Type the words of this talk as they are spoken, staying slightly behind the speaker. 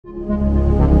Hi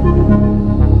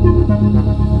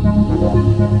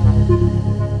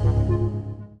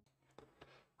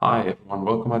everyone,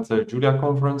 welcome at the Julia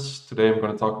conference. Today I'm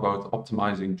going to talk about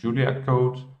optimizing Julia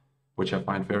code, which I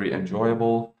find very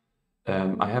enjoyable.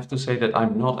 I have to say that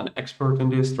I'm not an expert in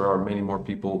this. There are many more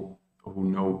people who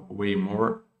know way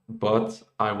more, but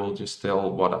I will just tell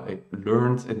what I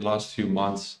learned in the last few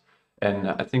months, and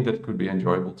I think that could be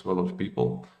enjoyable to a lot of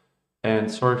people.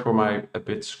 And sorry for my a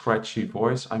bit scratchy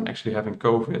voice. I'm actually having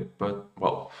COVID, but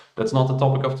well, that's not the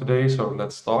topic of today, so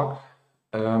let's talk.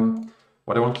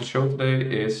 What I want to show today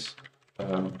is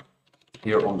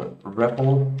here on the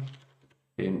REPL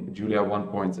in Julia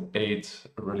 1.8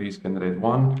 release candidate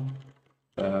 1.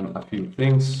 A few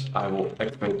things. I will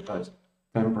activate a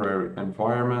temporary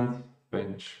environment,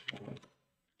 bench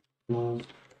tools,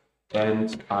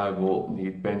 and I will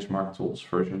need benchmark tools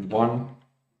version 1.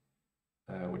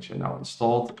 Which I now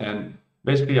installed. And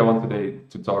basically I want today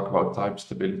to talk about type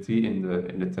stability in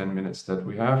the 10 minutes that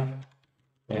we have.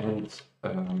 And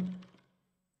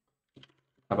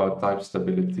about type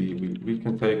stability, we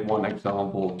can take one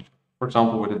example, for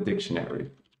example, with a dictionary.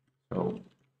 So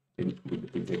we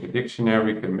take a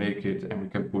dictionary, we can make it, and we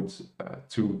can put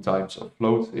two types of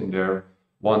floats in there.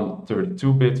 One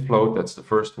 32-bit float, that's the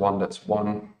first one, that's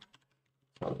 1.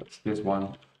 So that's this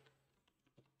one.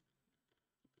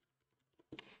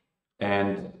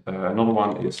 And another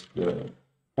one is the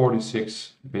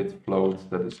 46-bit float,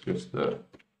 that is just the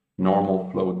normal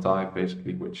float type,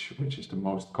 basically, which is the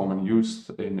most common used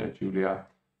in Julia.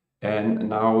 And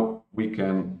now we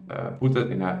can put it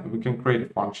in we can create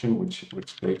a function which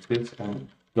takes this and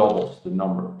doubles the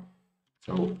number.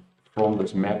 So from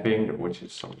this mapping, which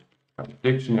is some kind of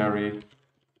dictionary,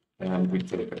 and we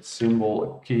take a symbol,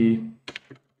 a key,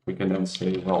 we can then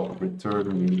say, well,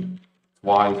 return me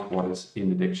twice what is in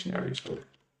the dictionary, so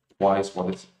twice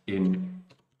what is in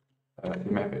the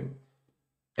mapping.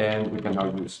 And we can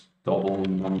now use double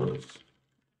numbers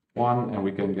 1, and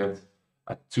we can get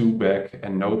a 2 back,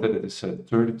 and note that it is a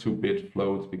 32-bit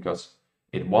float because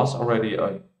it was already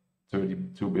a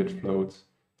 32-bit float.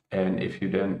 And if you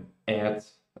then add,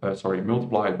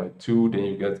 multiply it by 2, then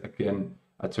you get again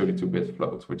a 32-bit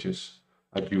float, which is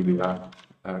a Julia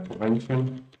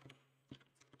convention,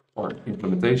 or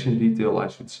implementation detail, I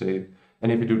should say. And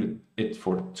if we do it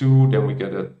for 2, then we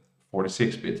get a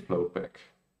 46-bit float back.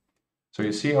 So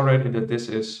you see already that this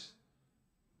is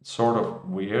sort of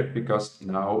weird, because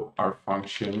now our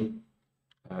function,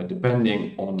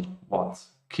 depending on what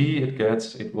key it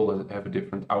gets, it will have a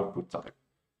different output type.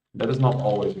 That is not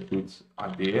always a good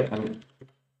idea, and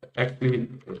actually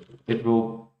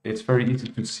it's very easy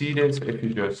to see this if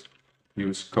you just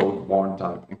use code warn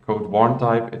type. In code warn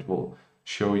type, it will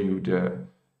show you the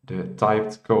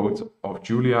typed code of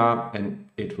Julia, and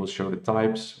it will show the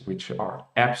types which are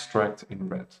abstract in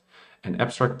red. And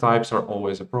abstract types are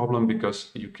always a problem because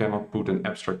you cannot put an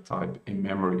abstract type in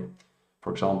memory.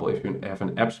 For example, if you have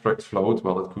an abstract float,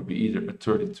 well, it could be either a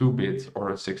 32-bit or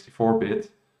a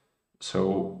 64-bit.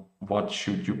 So what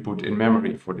should you put in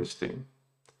memory for this thing?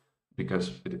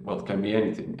 Because it can be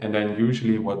anything. And then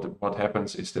usually what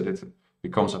happens is that it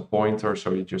becomes a pointer,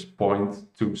 so you just point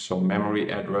to some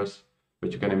memory address.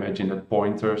 But you can imagine that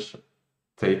pointers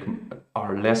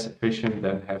are less efficient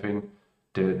than having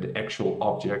the actual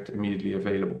object immediately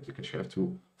available, because you have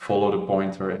to follow the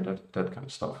pointer and that kind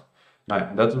of stuff.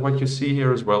 Now, that's what you see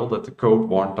here as well, that the code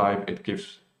warn type, it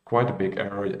gives quite a big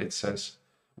error. It says,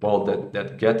 well,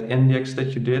 that get index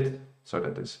that you did, so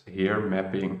that is here,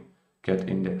 mapping get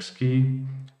index key,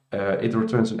 it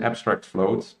returns an abstract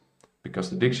float,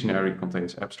 because the dictionary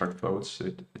contains abstract floats.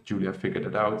 Julia figured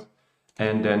it out.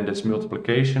 And then this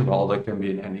multiplication, well, that can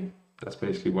be in any. That's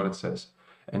basically what it says.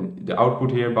 And the output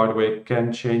here, by the way,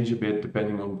 can change a bit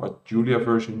depending on what Julia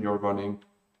version you're running.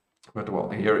 But well,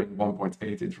 here in 1.8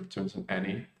 it returns an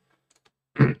any.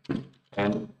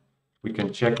 And we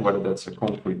can check whether that's a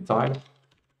concrete type.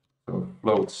 So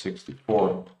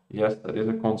float64, yes, that is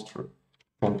a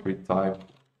concrete type,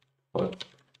 but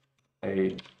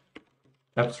a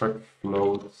abstract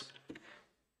float,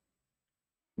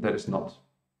 that is not.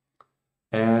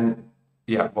 And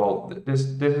yeah, well, this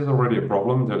is already a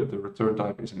problem. The return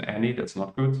type is an any, that's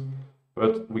not good.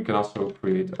 But we can also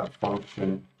create a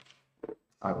function.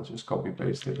 I will just copy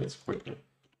paste it, that's quicker.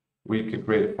 We can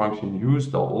create a function use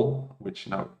double, which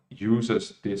now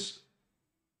uses this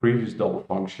previous double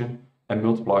function and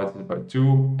multiplies it by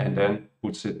 2 and then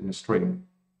puts it in a string.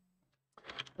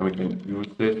 And we can use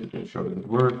this, we can show that it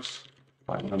works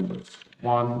by numbers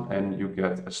 1, and you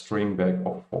get a string back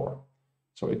of 4.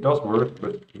 So it does work,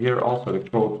 but here also the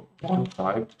code warn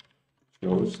type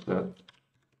shows that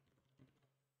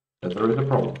that there is a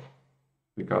problem,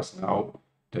 because now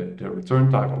the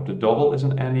return type of the double is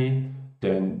an any,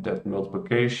 then that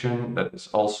multiplication that is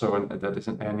also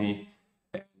an any,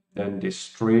 and then this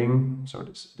string, so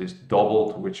this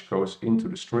doubled which goes into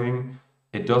the string,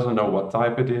 it doesn't know what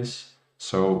type it is.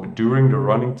 So during the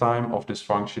running time of this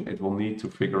function, it will need to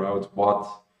figure out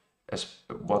what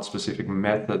specific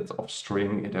method of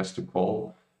string it has to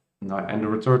call. Now, and the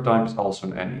return time is also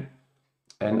an any.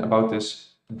 And about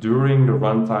this, during the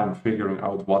runtime figuring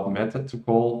out what method to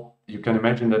call, you can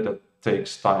imagine that that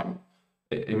takes time.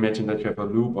 Imagine that you have a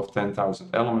loop of 10,000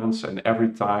 elements, and every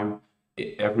time,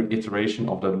 every iteration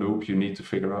of that loop, you need to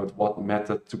figure out what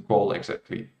method to call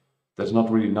exactly. That's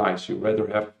not really nice. You rather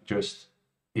have just,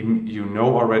 you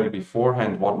know already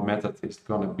beforehand what method is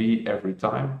going to be every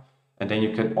time, and then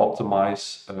you can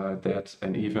optimize that.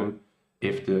 And even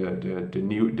if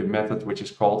the method which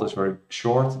is called is very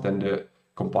short, then the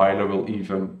compiler will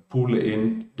even pull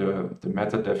in the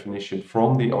method definition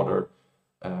from the other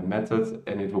method,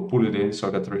 and it will pull it in so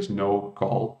that there is no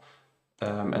call.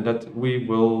 And that we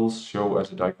will show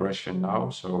as a digression now.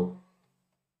 So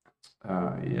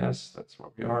yes, that's where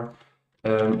we are.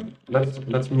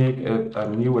 Let's make a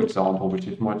new example, which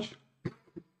is much,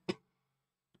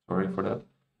 sorry for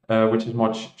that, which is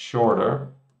much shorter,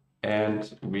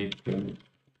 and we can,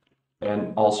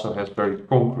 and also has very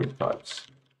concrete types.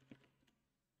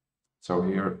 So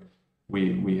here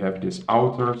we have this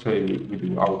outer, say we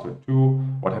do outer 2.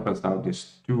 What happens now?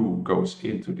 This 2 goes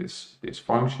into this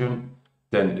function,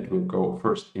 then it will go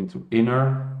first into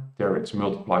inner. There it's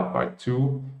multiplied by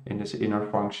 2 in this inner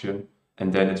function,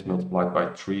 and then it's multiplied by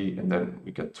 3, and then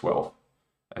we get 12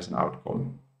 as an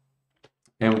outcome.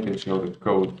 And we can show the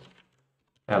code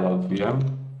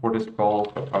LLVM for this call,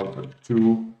 for outer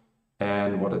 2,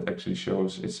 and what it actually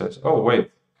shows, it says, oh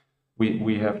wait,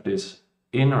 we have this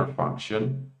inner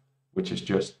function, which is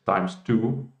just times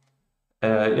 2.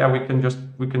 Yeah, we can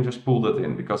just pull that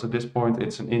in, because at this point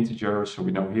it's an integer, so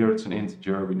we know here it's an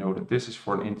integer, we know that this is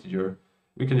for an integer.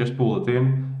 We can just pull it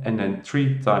in, and then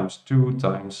 3 times 2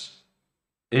 times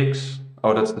x,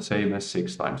 oh, that's the same as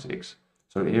 6 times x.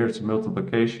 So here it's a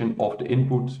multiplication of the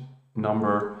input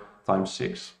number times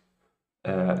 6.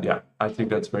 Yeah, I think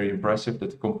that's very impressive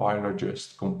that the compiler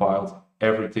just compiled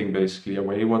everything basically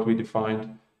away what we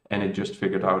defined, and it just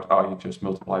figured out, oh, you just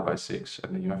multiply by 6,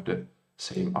 and then you have the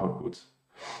same output.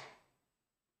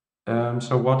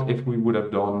 So what if we would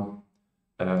have done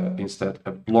instead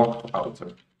a blocked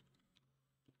outer?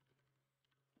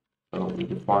 So we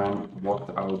define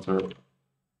blocked outer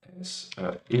as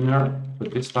inner,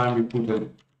 but this time we put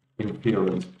an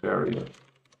inference barrier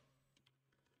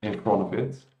in front of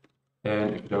it.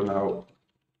 And if you go now,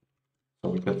 so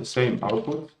we get the same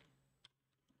output,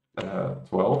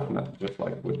 12, just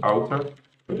like with outer.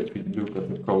 But if you look at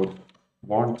the code,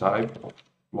 one type of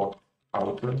blocked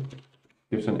outer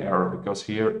gives an error, because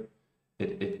here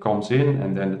it comes in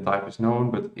and then the type is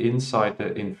known, but inside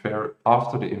the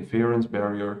after the inference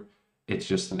barrier, it's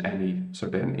just an any. So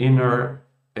then inner,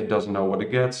 it doesn't know what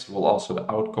it gets. Well, also the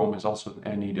outcome is also an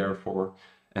any, therefore.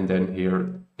 And then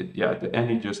here, yeah, the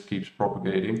any just keeps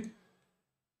propagating.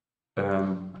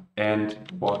 And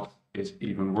what is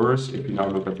even worse, if you now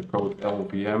look at the code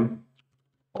LVM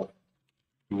of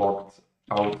blocked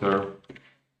outer,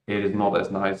 it is not as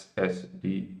nice as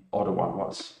the other one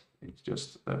was. It's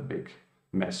just a big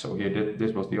mess. So here,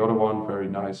 this was the other one, very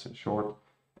nice and short,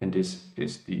 and this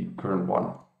is the current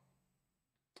one.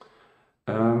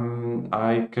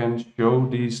 I can show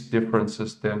these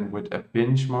differences then with a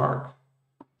benchmark,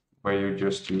 where you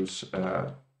just use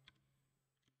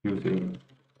using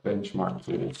benchmark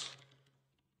tools.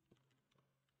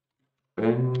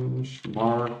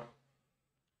 Benchmark,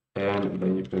 and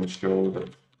then you can show that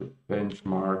the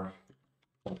benchmark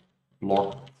of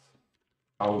blocked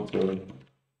outer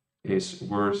is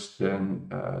worse than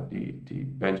the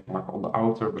benchmark on the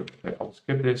outer, but I'll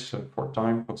skip this for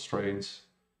time constraints.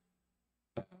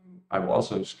 I will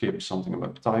also skip something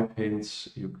about type hints.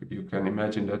 You can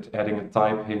imagine that adding a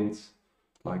type hint,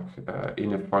 like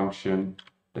in a function,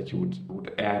 that you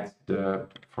would add the,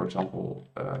 for example,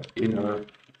 inner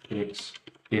x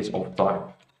is of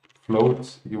type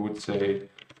float, you would say.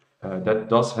 That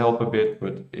does help a bit,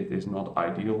 but it is not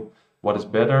ideal. What is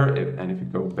better, and if you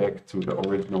go back to the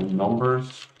original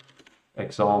numbers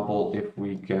example, if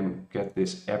we can get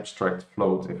this abstract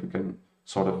float, if we can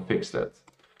sort of fix that.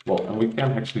 Well, and we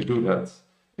can actually do that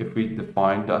if we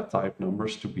define that type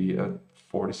numbers to be a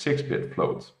 46-bit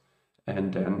float.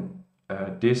 And then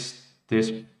this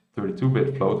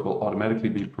 32-bit float will automatically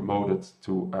be promoted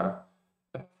to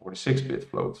a 46-bit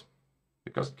float.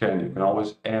 Because you can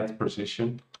always add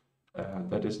precision,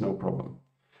 that is no problem.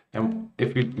 And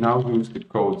if we now use the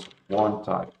code warn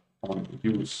type on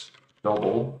use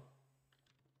double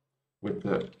with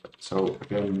the, so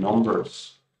again,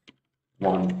 numbers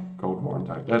one code warn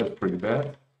type, that is pretty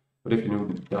bad. But if you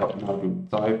now do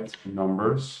typed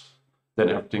numbers, then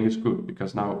everything is good,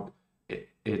 because now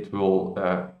it will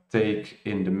take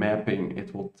in the mapping,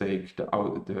 it will take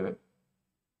the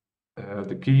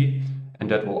key, and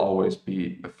that will always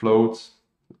be a float,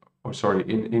 or sorry,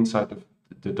 inside of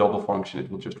the double function, it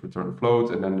will just return a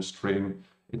float, and then the string,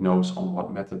 it knows on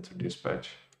what method to dispatch.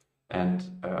 And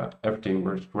everything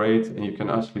works great. And you can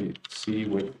actually see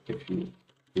with, if you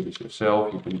do this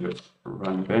yourself, you can just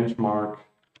run benchmark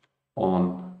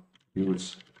on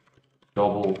use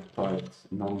double typed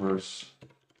numbers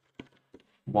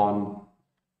one.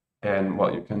 And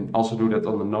well, you can also do that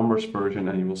on the numbers version,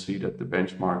 and you will see that the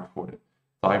benchmark for the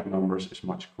type numbers is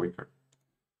much quicker.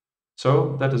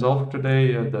 So that is all for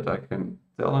today that I can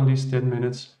tell in these 10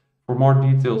 minutes. For more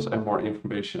details and more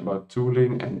information about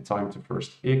tooling and time to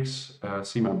first X,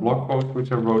 see my blog post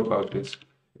which I wrote about this.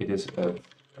 It is at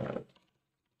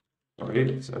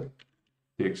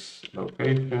X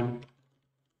location.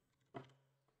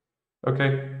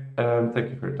 Okay, thank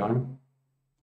you for your time.